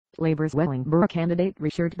Labour's Wellingborough candidate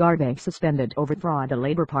Richard Garvie suspended over fraud. The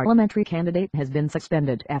Labour parliamentary candidate has been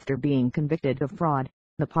suspended after being convicted of fraud,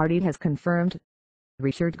 the party has confirmed.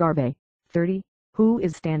 Richard Garvie, 30, who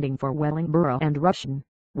is standing for Wellingborough and Rushden,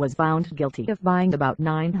 was found guilty of buying about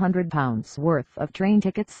 £900 worth of train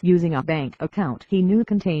tickets using a bank account he knew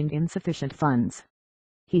contained insufficient funds.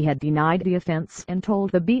 He had denied the offence and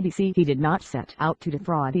told the BBC he did not set out to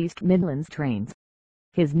defraud East Midlands Trains.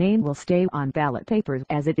 His name will stay on ballot papers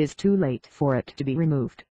as it is too late for it to be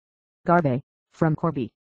removed. Garvie, from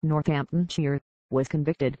Corby, Northamptonshire, was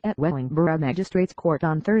convicted at Wellingborough Magistrates Court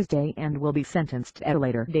on Thursday and will be sentenced at a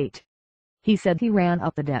later date. He said he ran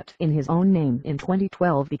up the debt in his own name in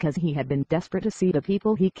 2012 because he had been desperate to see the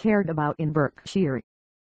people he cared about in Berkshire.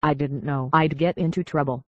 "I didn't know I'd get into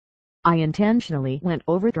trouble. I intentionally went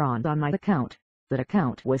overdrawn on my account. That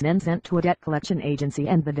account was then sent to a debt collection agency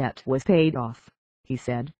and the debt was paid off," he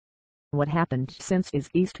said. "What happened since is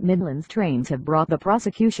East Midlands Trains have brought the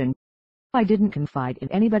prosecution. I didn't confide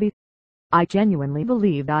in anybody. I genuinely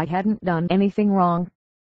believed I hadn't done anything wrong."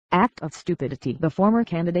 Act of stupidity. The former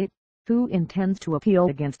candidate, who intends to appeal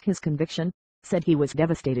against his conviction, said he was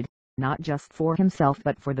devastated, not just for himself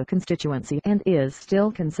but for the constituency, and is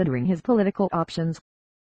still considering his political options.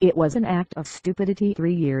 "It was an act of stupidity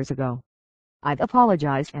 3 years ago. I've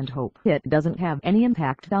apologized and hope it doesn't have any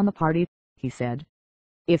impact on the party," he said.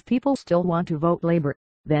 "If people still want to vote Labour,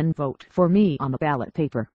 then vote for me on the ballot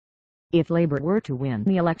paper. If Labour were to win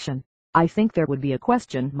the election, I think there would be a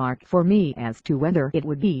question mark for me as to whether it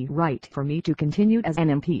would be right for me to continue as an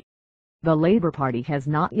MP." The Labour Party has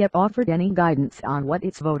not yet offered any guidance on what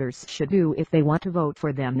its voters should do if they want to vote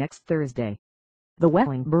for them next Thursday. The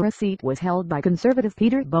Wellingborough seat was held by Conservative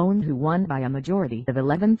Peter Bone, who won by a majority of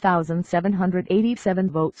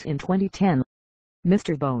 11,787 votes in 2010.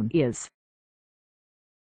 Mr. Bone is